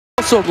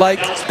also like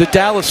the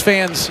Dallas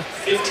fans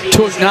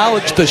to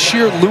acknowledge the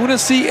sheer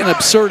lunacy and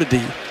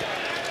absurdity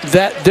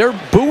that they're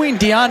booing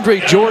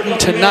DeAndre Jordan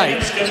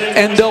tonight,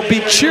 and they'll be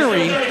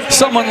cheering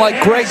someone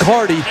like Greg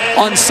Hardy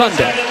on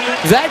Sunday.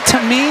 That, to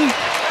me,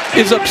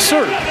 is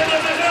absurd.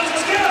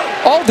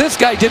 All this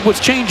guy did was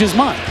change his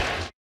mind.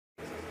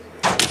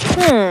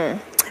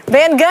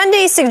 Van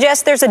Gundy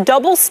suggests there's a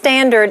double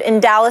standard in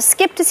Dallas.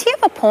 Skip, does he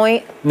have a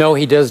point? No,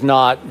 he does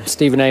not,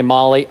 Stephen A.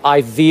 Molly.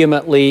 I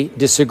vehemently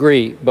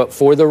disagree. But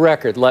for the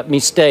record, let me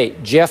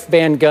state, Jeff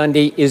Van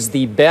Gundy is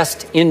the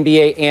best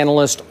NBA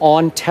analyst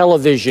on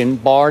television,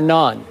 bar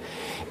none.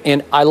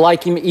 And I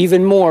like him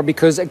even more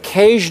because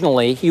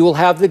occasionally he will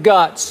have the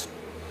guts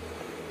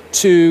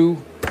to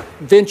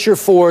venture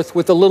forth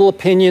with a little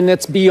opinion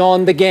that's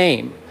beyond the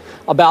game,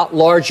 about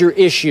larger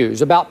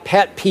issues, about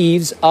pet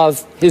peeves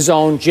of his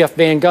own, Jeff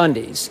Van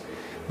Gundy's.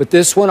 But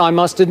this one, I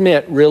must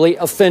admit, really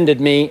offended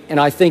me, and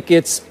I think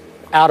it's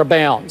out of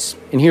bounds.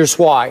 And here's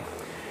why.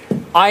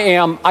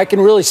 I can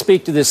really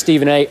speak to this,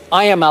 Stephen A.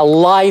 I am a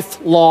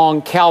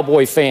lifelong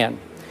Cowboy fan.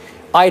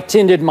 I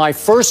attended my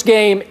first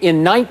game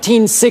in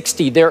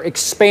 1960, their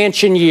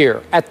expansion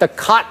year, at the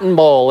Cotton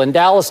Bowl in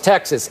Dallas,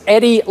 Texas.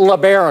 Eddie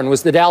LeBaron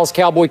was the Dallas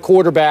Cowboy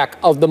quarterback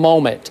of the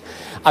moment.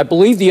 I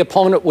believe the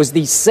opponent was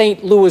the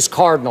St. Louis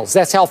Cardinals.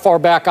 That's how far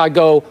back I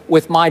go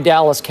with my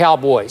Dallas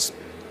Cowboys.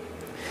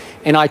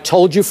 And I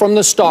told you from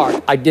the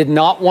start, I did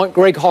not want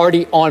Greg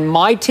Hardy on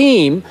my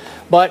team,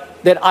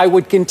 but that I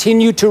would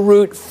continue to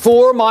root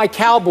for my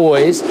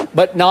Cowboys,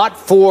 but not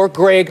for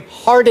Greg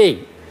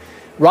Hardy.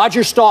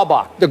 Roger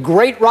Staubach, the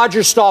great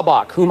Roger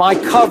Staubach, whom I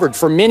covered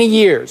for many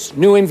years,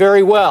 knew him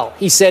very well.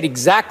 He said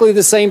exactly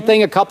the same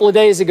thing a couple of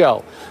days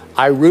ago.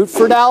 I root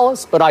for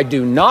Dallas, but I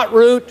do not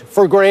root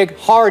for Greg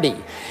Hardy.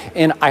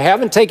 And I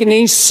haven't taken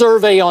any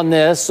survey on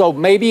this, so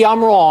maybe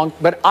I'm wrong,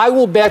 but I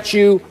will bet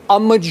you a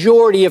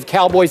majority of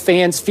Cowboy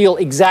fans feel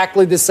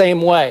exactly the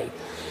same way.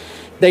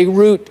 They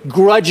root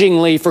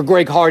grudgingly for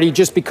Greg Hardy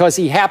just because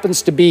he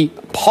happens to be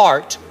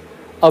part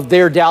of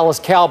their Dallas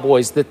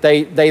Cowboys that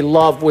they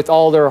love with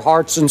all their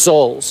hearts and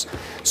souls.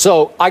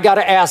 So I got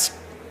to ask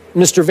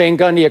Mr. Van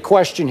Gundy a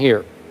question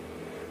here.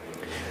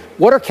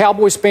 What are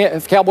Cowboy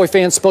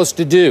fans supposed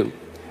to do?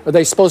 Are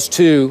they supposed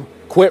to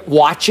quit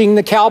watching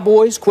the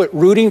Cowboys, quit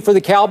rooting for the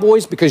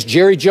Cowboys because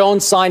Jerry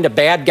Jones signed a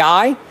bad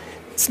guy?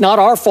 It's not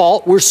our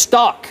fault. We're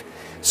stuck.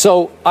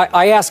 So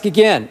I ask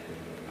again,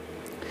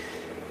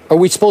 are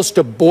we supposed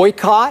to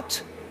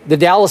boycott the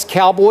Dallas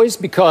Cowboys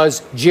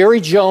because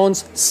Jerry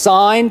Jones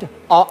signed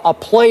a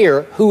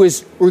player who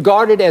is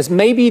regarded as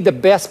maybe the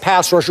best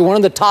pass rusher, one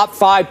of the top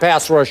 5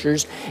 pass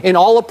rushers in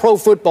all of pro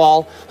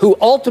football, who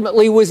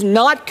ultimately was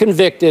not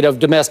convicted of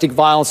domestic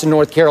violence in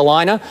North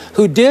Carolina,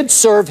 who did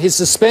serve his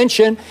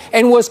suspension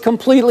and was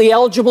completely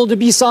eligible to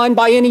be signed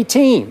by any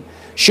team?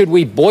 Should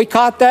we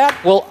boycott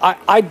that? Well,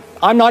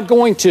 I'm not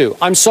going to.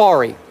 I'm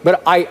sorry.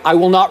 But I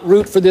will not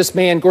root for this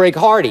man, Greg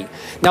Hardy.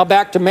 Now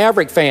back to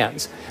Maverick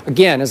fans.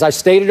 Again, as I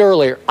stated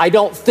earlier, I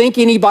don't think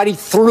anybody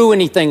threw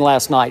anything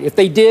last night. If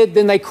they did,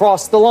 then they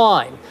crossed the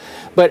line.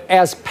 But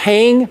as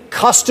paying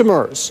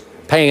customers,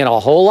 paying a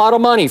whole lot of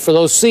money for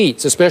those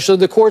seats, especially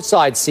the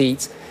courtside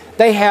seats,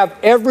 they have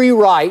every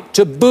right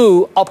to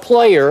boo a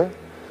player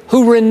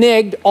who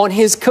reneged on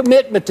his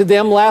commitment to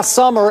them last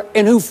summer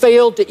and who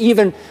failed to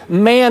even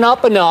man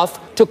up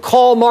enough to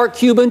call Mark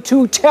Cuban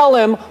to tell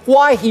him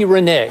why he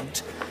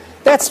reneged.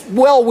 That's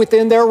well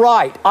within their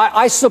right.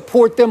 I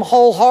support them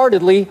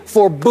wholeheartedly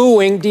for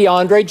booing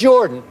DeAndre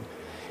Jordan.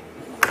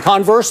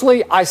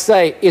 Conversely, I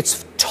say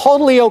it's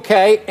totally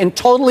okay and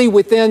totally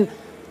within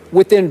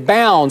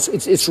bounds.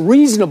 It's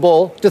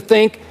reasonable to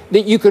think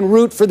that you can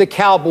root for the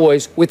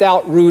Cowboys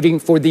without rooting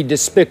for the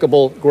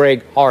despicable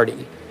Greg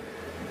Hardy.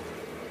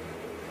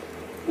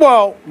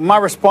 Well, my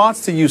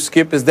response to you,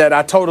 Skip, is that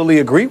I totally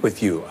agree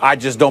with you. I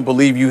just don't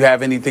believe you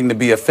have anything to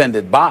be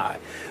offended by.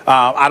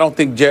 I don't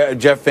think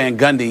Jeff Van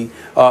Gundy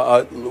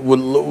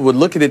would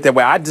look at it that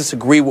way. I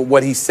disagree with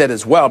what he said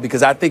as well,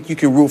 because I think you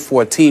can root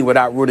for a team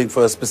without rooting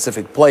for a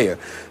specific player,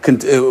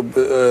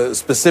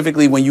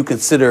 specifically when you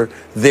consider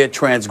their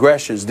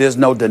transgressions. There's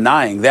no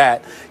denying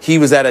that. He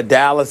was at a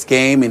Dallas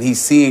game and he's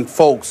seeing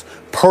folks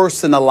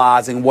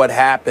personalizing what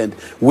happened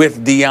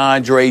with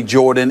DeAndre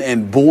Jordan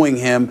and booing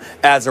him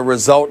as a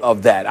result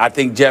of that. I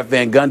think Jeff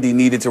Van Gundy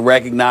needed to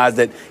recognize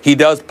that he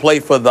does play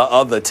for the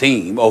other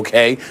team,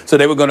 okay? So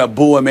they were going to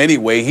boo him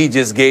anyway. He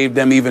just gave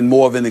them even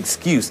more of an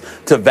excuse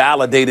to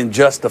validate and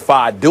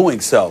justify doing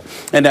so.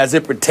 And as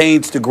it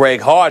pertains to Greg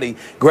Hardy's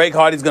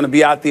going to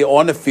be out there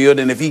on the field,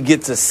 and if he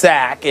gets a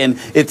sack and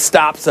it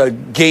stops a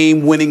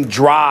game-winning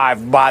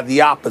drive by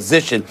the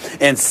opposition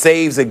and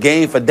saves a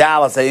game for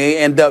Dallas and they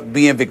end up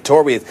being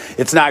victorious,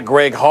 it's not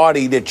Greg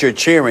Hardy that you're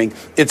cheering.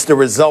 It's the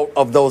result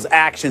of those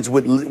actions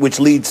which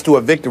leads to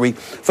a victory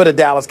for the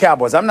Dallas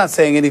Cowboys. I'm not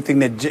saying anything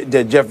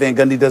that Jeff Van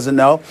Gundy doesn't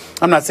know.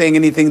 I'm not saying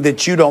anything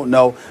that you don't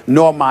know,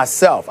 nor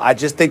myself. I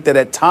just think that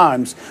at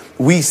times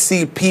we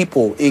see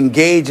people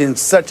engage in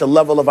such a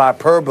level of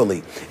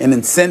hyperbole and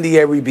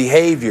incendiary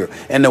behavior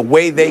and the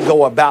way they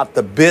go about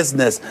the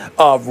business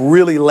of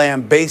really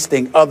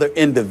lambasting other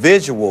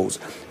individuals,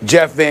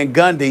 Jeff Van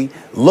Gundy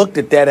looked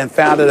at that and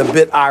found it a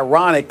bit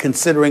ironic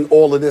considering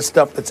all of this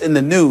stuff that's in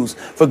the news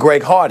for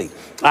Greg Hardy.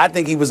 I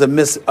think he was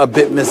a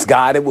bit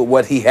misguided with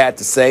what he had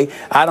to say.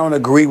 I don't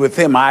agree with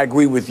him. I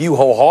agree with you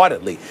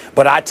wholeheartedly,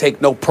 but I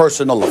take no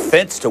personal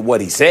offense to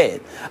what he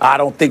said. I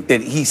don't think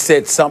that he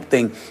said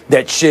something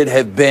that should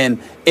have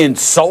been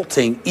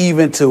insulting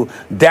even to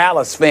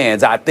Dallas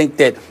fans. I think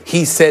that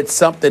he said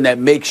something that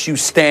makes you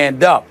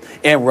stand up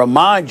and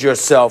remind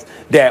yourself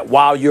that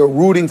while you're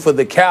rooting for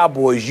the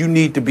Cowboys, you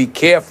need to be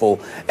careful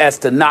as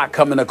to not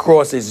coming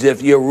across as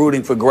if you're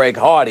rooting for Greg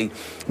Hardy,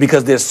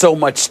 because there's so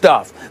much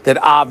stuff that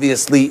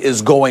obviously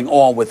is going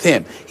on with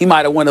him. He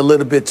might have went a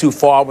little bit too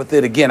far with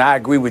it. Again, I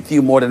agree with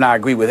you more than I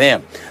agree with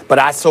him. But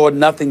I saw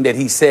nothing that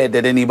he said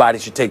that anybody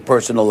should take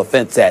personal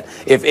offense at.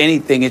 If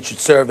anything, it should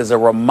serve as a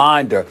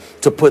reminder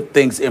to put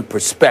things in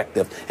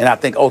perspective. And I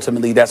think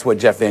ultimately that's what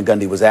Jeff Van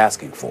Gundy was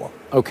asking for.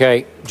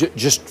 Okay,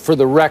 just for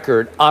the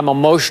record, I'm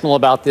emotional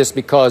about this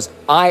because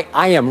I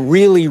am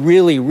really,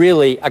 really,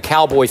 really a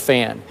Cowboy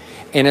fan.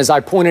 And as I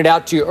pointed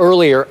out to you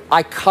earlier,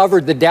 I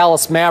covered the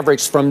Dallas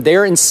Mavericks from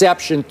their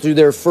inception through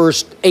their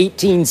first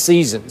 18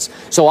 seasons.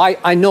 So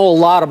I know a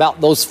lot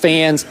about those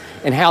fans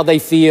and how they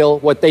feel,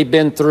 what they've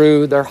been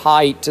through, their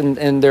height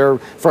and their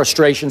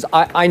frustrations.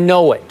 I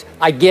know it.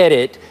 I get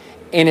it.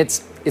 And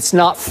it's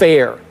not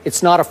fair.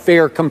 It's not a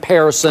fair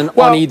comparison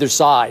on either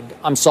side.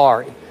 I'm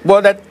sorry.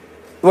 Well,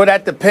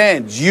 that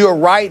depends. You're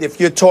right if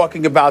you're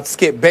talking about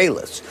Skip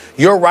Bayless.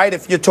 You're right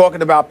if you're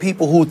talking about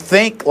people who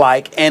think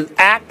like and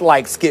act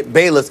like Skip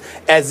Bayless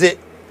as it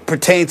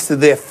pertains to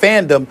their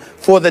fandom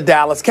for the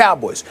Dallas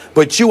Cowboys.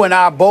 But you and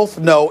I both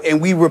know, and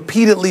we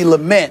repeatedly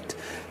lament,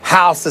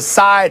 how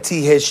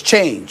society has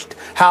changed,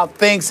 how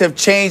things have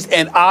changed,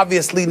 and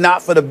obviously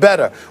not for the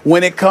better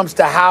when it comes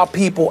to how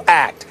people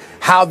act,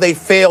 how they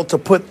fail to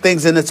put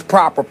things in its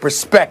proper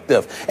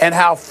perspective, and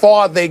how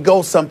far they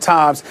go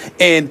sometimes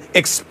in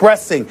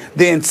expressing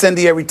their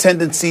incendiary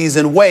tendencies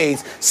and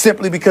ways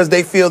simply because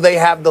they feel they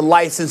have the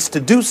license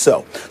to do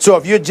so. So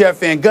if you're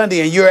Jeff Van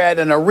Gundy and you're at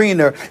an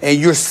arena and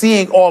you're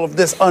seeing all of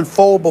this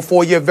unfold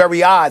before your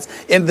very eyes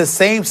in the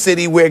same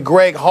city where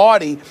Greg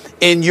Hardy,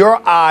 in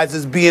your eyes,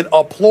 is being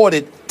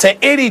applauded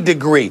to any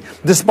degree,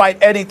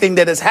 despite anything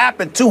that has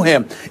happened to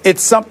him,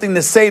 it's something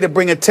to say, to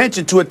bring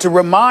attention to it, to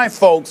remind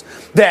folks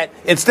that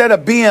instead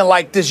of being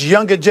like this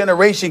younger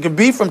generation can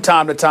be from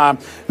time to time,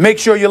 make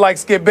sure you're like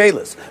Skip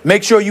Bayless.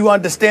 Make sure you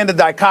understand the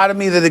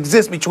dichotomy that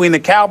exists between the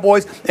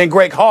Cowboys and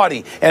Greg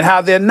Hardy and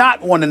how they're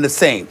not one and the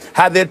same,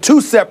 how they're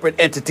two separate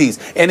entities.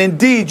 And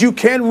indeed, you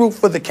can root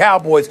for the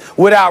Cowboys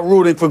without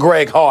rooting for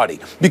Greg Hardy,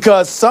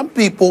 because some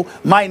people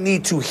might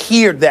need to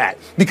hear that,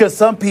 because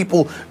some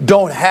people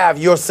don't have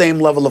your same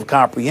level of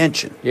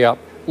comprehension. Yeah.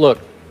 Look,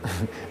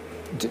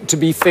 to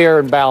be fair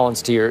and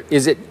balanced here,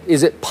 is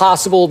it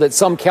possible that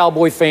some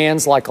Cowboy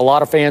fans, like a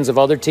lot of fans of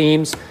other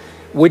teams,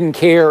 wouldn't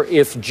care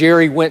if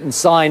Jerry went and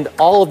signed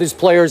all of his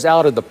players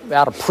out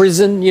of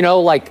prison, you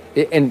know, like,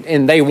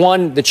 and they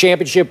won the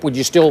championship? Would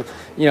you still,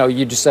 you know,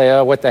 you just say,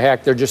 oh, what the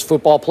heck, they're just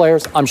football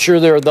players? I'm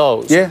sure there are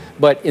those. Yeah.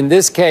 But in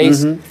this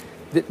case,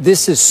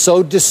 this is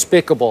so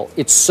despicable.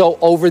 It's so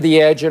over the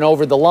edge and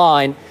over the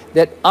line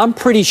that I'm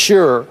pretty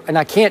sure, and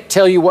I can't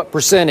tell you what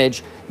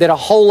percentage, that a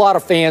whole lot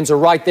of fans are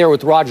right there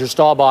with Roger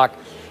Staubach.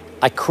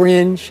 I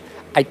cringe.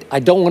 I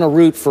don't want to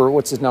root for,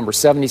 what's his number,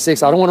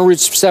 76? I don't want to root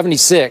for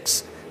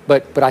 76,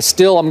 but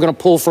I'm going to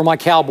pull for my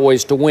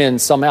Cowboys to win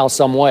somehow,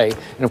 some way.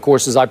 And, of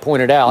course, as I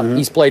pointed out,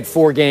 he's played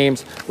 4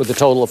 games with a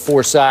total of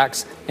 4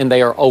 sacks, and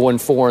they are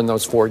 0-4 in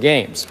those 4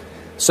 games.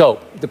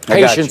 So the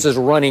patience is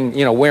running,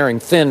 you know, wearing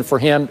thin for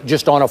him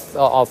just on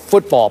a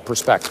football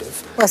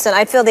perspective. Listen,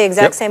 I'd feel the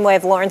exact same way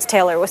if Lawrence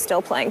Taylor was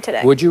still playing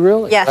today. Would you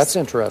really? Yes. That's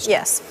interesting.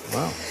 Yes.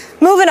 Wow.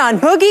 Moving on,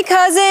 Boogie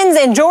Cousins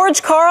and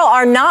George Karl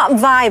are not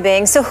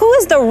vibing. So who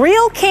is the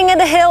real king of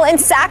the hill in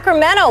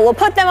Sacramento? We'll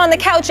put them on the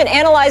couch and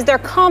analyze their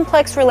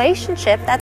complex relationship. That's